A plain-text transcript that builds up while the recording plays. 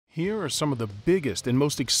Here are some of the biggest and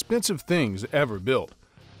most expensive things ever built.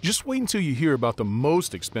 Just wait until you hear about the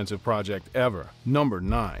most expensive project ever. Number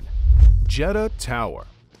 9. Jeddah Tower.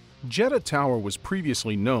 Jeddah Tower was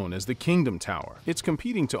previously known as the Kingdom Tower. It's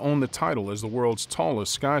competing to own the title as the world's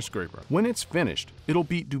tallest skyscraper. When it's finished, it'll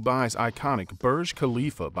beat Dubai's iconic Burj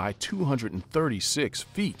Khalifa by 236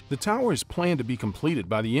 feet. The tower is planned to be completed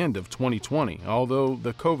by the end of 2020, although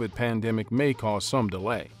the COVID pandemic may cause some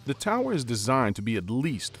delay. The tower is designed to be at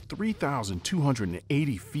least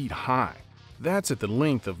 3,280 feet high. That's at the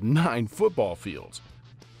length of 9 football fields.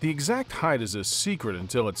 The exact height is a secret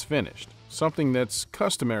until it's finished, something that's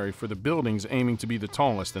customary for the buildings aiming to be the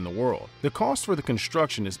tallest in the world. The cost for the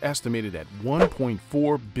construction is estimated at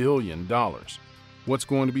 $1.4 billion. What's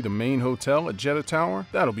going to be the main hotel at Jeddah Tower?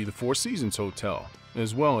 That'll be the Four Seasons Hotel,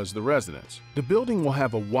 as well as the residence. The building will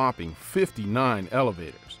have a whopping 59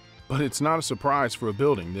 elevators. But it's not a surprise for a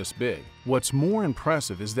building this big. What's more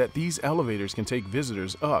impressive is that these elevators can take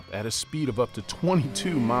visitors up at a speed of up to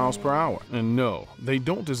 22 miles per hour. And no, they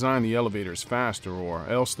don't design the elevators faster, or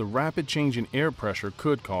else the rapid change in air pressure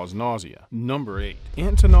could cause nausea. Number 8.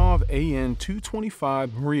 Antonov AN-225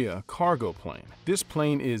 Mriya cargo plane. This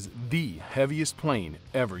plane is the heaviest plane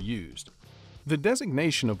ever used. The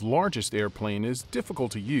designation of largest airplane is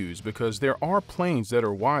difficult to use because there are planes that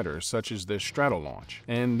are wider, such as the Stratolaunch,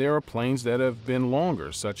 and there are planes that have been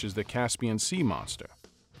longer, such as the Caspian sea monster.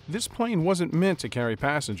 This plane wasn't meant to carry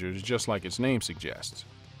passengers just like its name suggests.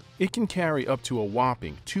 It can carry up to a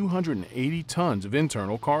whopping 280 tons of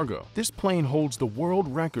internal cargo. This plane holds the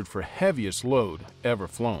world record for heaviest load ever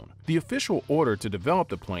flown. The official order to develop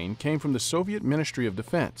the plane came from the Soviet Ministry of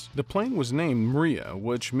Defense. The plane was named Mriya,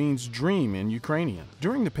 which means dream in Ukrainian.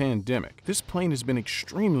 During the pandemic, this plane has been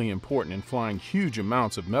extremely important in flying huge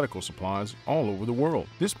amounts of medical supplies all over the world.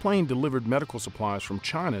 This plane delivered medical supplies from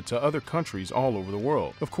China to other countries all over the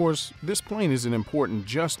world. Of course, this plane isn't important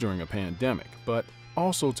just during a pandemic, but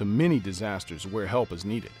also to many disasters where help is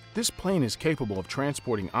needed. This plane is capable of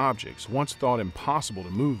transporting objects once thought impossible to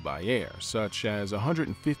move by air, such as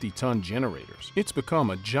 150-ton generators. It's become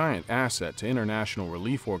a giant asset to international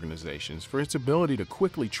relief organizations for its ability to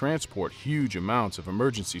quickly transport huge amounts of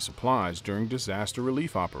emergency supplies during disaster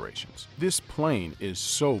relief operations. This plane is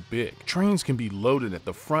so big, trains can be loaded at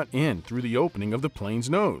the front end through the opening of the plane's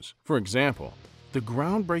nose. For example, the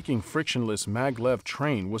groundbreaking frictionless maglev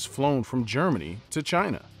train was flown from Germany to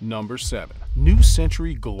China. Number 7. New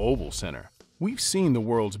Century Global Center. We've seen the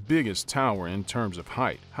world's biggest tower in terms of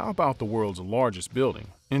height. How about the world's largest building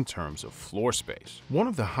in terms of floor space? One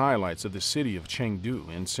of the highlights of the city of Chengdu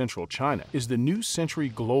in central China is the New Century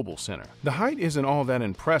Global Center. The height isn't all that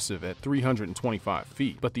impressive at 325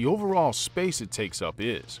 feet, but the overall space it takes up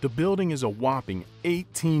is. The building is a whopping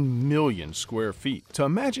 18 million square feet. To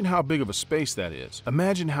imagine how big of a space that is,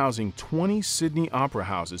 imagine housing 20 Sydney Opera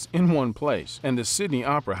Houses in one place, and the Sydney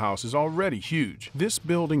Opera House is already huge. This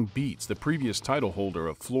building beats the previous title holder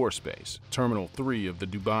of floor space, Terminal 3 of the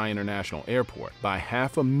Dubai International Airport, by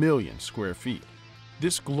 500,000 square feet.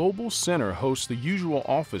 This global center hosts the usual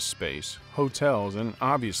office space, hotels, and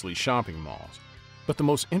obviously shopping malls. But the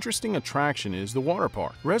most interesting attraction is the water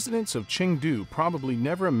park. Residents of Chengdu probably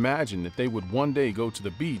never imagined that they would one day go to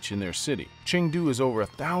the beach in their city. Chengdu is over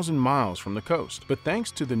 1,000 miles from the coast, but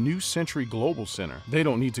thanks to the New Century Global Center, they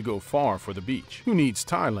don't need to go far for the beach. Who needs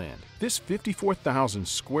Thailand? This 54,000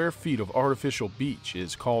 square feet of artificial beach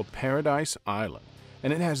is called Paradise Island,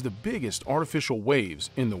 and it has the biggest artificial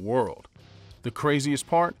waves in the world. The craziest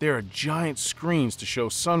part? There are giant screens to show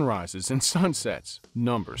sunrises and sunsets.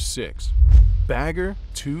 Number 6. Bagger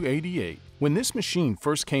 288. When this machine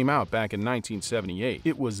first came out back in 1978,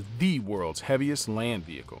 it was the world's heaviest land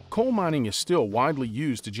vehicle. Coal mining is still widely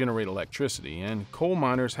used to generate electricity, and coal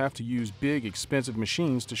miners have to use big, expensive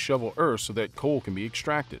machines to shovel earth so that coal can be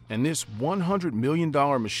extracted. And this $100 million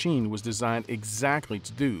machine was designed exactly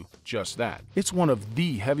to do just that. It's one of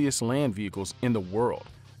the heaviest land vehicles in the world,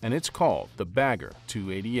 and it's called the Bagger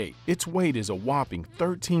 288. Its weight is a whopping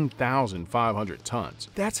 13,500 tons.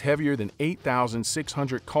 That's heavier than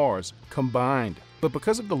 8,600 cars combined. But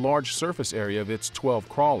because of the large surface area of its 12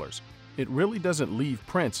 crawlers, it really doesn't leave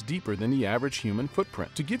prints deeper than the average human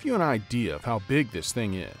footprint. To give you an idea of how big this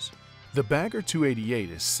thing is, the Bagger 288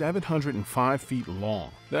 is 705 feet long.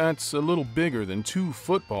 That's a little bigger than 2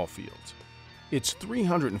 football fields. It's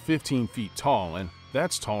 315 feet tall, and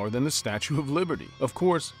that's taller than the Statue of Liberty. Of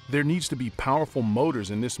course, there needs to be powerful motors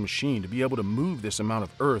in this machine to be able to move this amount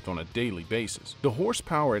of earth on a daily basis. The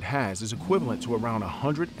horsepower it has is equivalent to around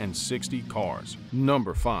 160 cars.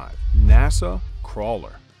 Number 5. NASA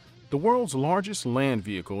Crawler. The world's largest land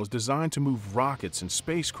vehicle is designed to move rockets and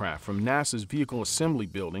spacecraft from NASA's Vehicle Assembly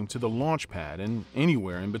Building to the launch pad and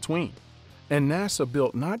anywhere in between. And NASA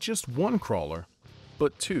built not just one crawler,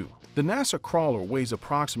 but two. The NASA crawler weighs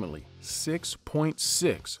approximately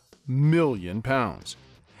 6.6 million pounds.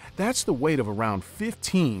 That's the weight of around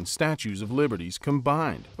 15 Statues of Liberties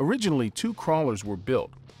combined. Originally, two crawlers were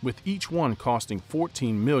built, with each one costing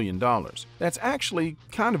 $14 million. That's actually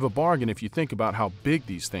kind of a bargain if you think about how big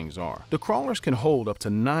these things are. The crawlers can hold up to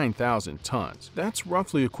 9,000 tons. That's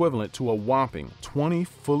roughly equivalent to a whopping 20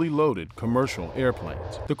 fully loaded commercial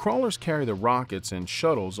airplanes. The crawlers carry the rockets and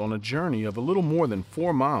shuttles on a journey of a little more than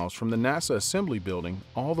 4 miles from the NASA Assembly Building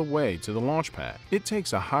all the way to the launch pad. It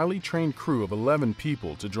takes a highly trained crew of 11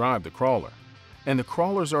 people to drive the crawler. And the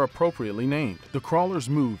crawlers are appropriately named. The crawlers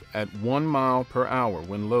move at 1 mile per hour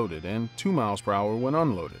when loaded and 2 miles per hour when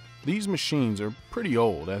unloaded. These machines are pretty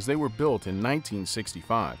old, as they were built in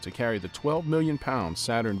 1965 to carry the 12 million pound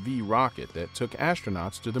Saturn V rocket that took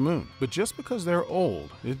astronauts to the moon. But just because they're old,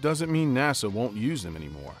 it doesn't mean NASA won't use them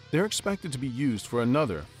anymore. They're expected to be used for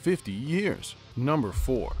another 50 years. Number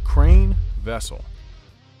 4. Crane vessel.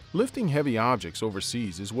 Lifting heavy objects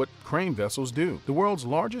overseas is what crane vessels do. The world's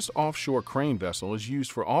largest offshore crane vessel is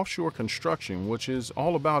used for offshore construction, which is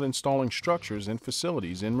all about installing structures and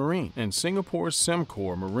facilities in marine. And Singapore's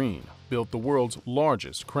Sembcorp Marine built the world's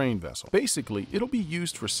largest crane vessel. Basically, it'll be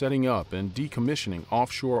used for setting up and decommissioning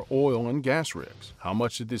offshore oil and gas rigs. How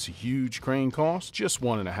much did this huge crane cost? Just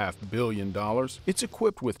 $1.5 billion. It's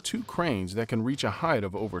equipped with 2 cranes that can reach a height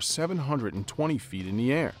of over 720 feet in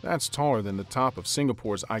the air. That's taller than the top of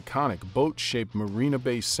Singapore's iconic boat-shaped Marina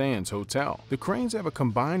Bay Sands Hotel. The cranes have a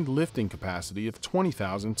combined lifting capacity of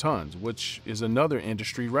 20,000 tons, which is another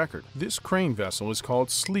industry record. This crane vessel is called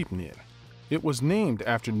Sleipnir. It was named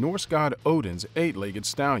after Norse god Odin's 8-legged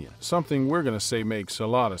stallion, something we're going to say makes a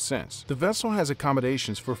lot of sense. The vessel has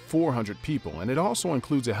accommodations for 400 people, and it also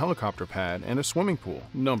includes a helicopter pad and a swimming pool.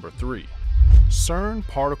 Number 3. CERN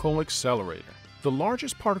Particle Accelerator. The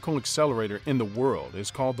largest particle accelerator in the world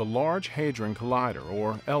is called the Large Hadron Collider,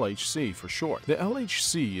 or LHC for short. The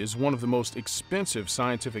LHC is one of the most expensive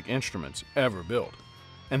scientific instruments ever built.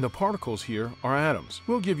 And the particles here are atoms.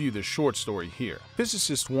 We'll give you the short story here.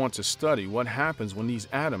 Physicists want to study what happens when these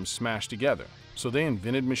atoms smash together, so they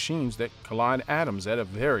invented machines that collide atoms at a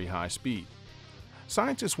very high speed.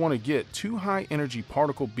 Scientists want to get 2 high-energy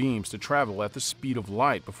particle beams to travel at the speed of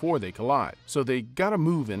light before they collide, so they gotta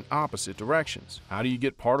move in opposite directions. How do you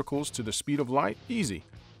get particles to the speed of light? Easy.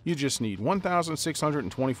 You just need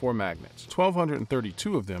 1,624 magnets.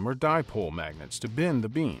 1,232 of them are dipole magnets to bend the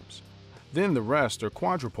beams. Then the rest are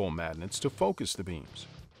quadrupole magnets to focus the beams.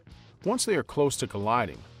 Once they are close to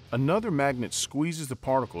colliding, another magnet squeezes the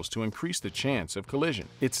particles to increase the chance of collision.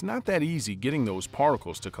 It's not that easy getting those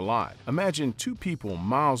particles to collide. Imagine 2 people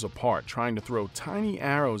miles apart trying to throw tiny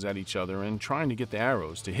arrows at each other and trying to get the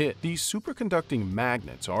arrows to hit. These superconducting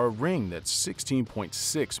magnets are a ring that's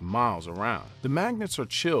 16.6 miles around. The magnets are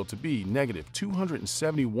chilled to be negative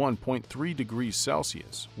 271.3 degrees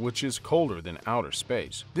Celsius, which is colder than outer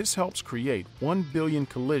space. This helps create 1 billion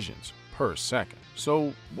collisions per second.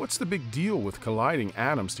 So what's the big deal with colliding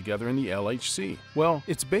atoms together in the LHC? Well,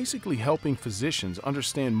 it's basically helping physicians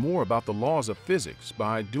understand more about the laws of physics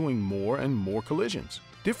by doing more and more collisions.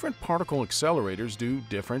 Different particle accelerators do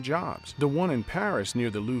different jobs. The one in Paris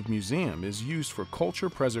near the Louvre Museum is used for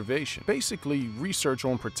culture preservation, basically research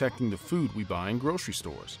on protecting the food we buy in grocery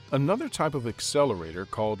stores. Another type of accelerator,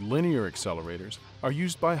 called linear accelerators, are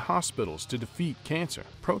used by hospitals to defeat cancer.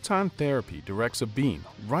 Proton therapy directs a beam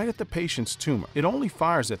right at the patient's tumor. It only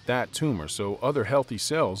fires at that tumor, so other healthy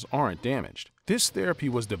cells aren't damaged. This therapy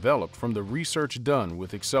was developed from the research done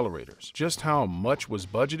with accelerators. Just how much was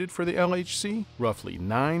budgeted for the LHC? Roughly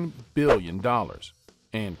 $9 billion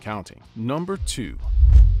and counting. Number 2.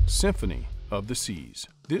 Symphony of the Seas.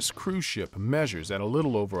 This cruise ship measures at a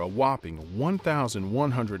little over a whopping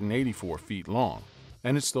 1,184 feet long,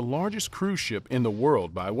 and it's the largest cruise ship in the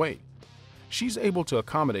world by weight. She's able to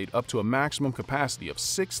accommodate up to a maximum capacity of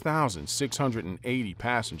 6,680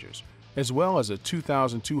 passengers, as well as a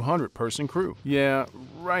 2,200-person crew. Yeah,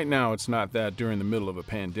 right now it's not that during the middle of a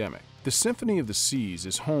pandemic. The Symphony of the Seas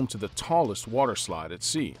is home to the tallest water slide at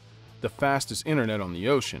sea, the fastest internet on the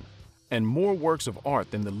ocean, and more works of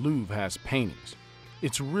art than the Louvre has paintings.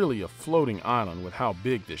 It's really a floating island with how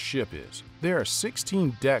big this ship is. There are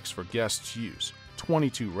 16 decks for guests' use,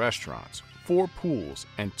 22 restaurants, 4 pools,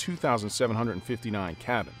 and 2,759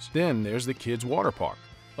 cabins. Then there's the kids' water park,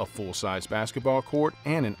 a full-size basketball court,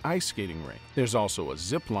 and an ice skating rink. There's also a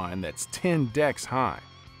zip line that's 10 decks high.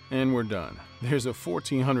 And we're done. There's a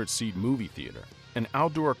 1,400-seat movie theater, an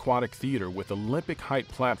outdoor aquatic theater with Olympic-height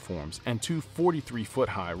platforms and two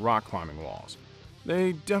 43-foot-high rock climbing walls.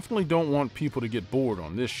 They definitely don't want people to get bored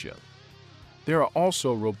on this ship. There are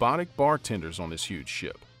also robotic bartenders on this huge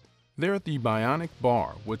ship. They're at the Bionic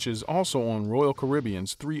Bar, which is also on Royal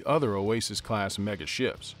Caribbean's 3 other Oasis-class mega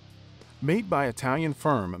ships. Made by Italian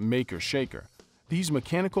firm Maker Shaker, these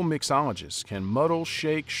mechanical mixologists can muddle,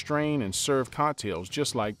 shake, strain, and serve cocktails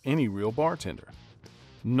just like any real bartender.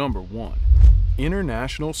 Number 1.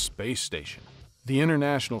 International Space Station. The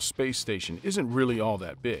International Space Station isn't really all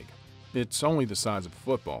that big. It's only the size of a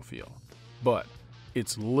football field. But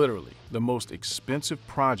it's literally the most expensive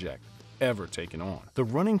project ever taken on. The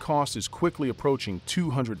running cost is quickly approaching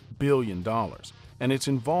 $200 billion, and it's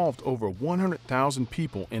involved over 100,000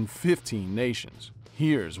 people in 15 nations.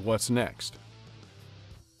 Here's what's next.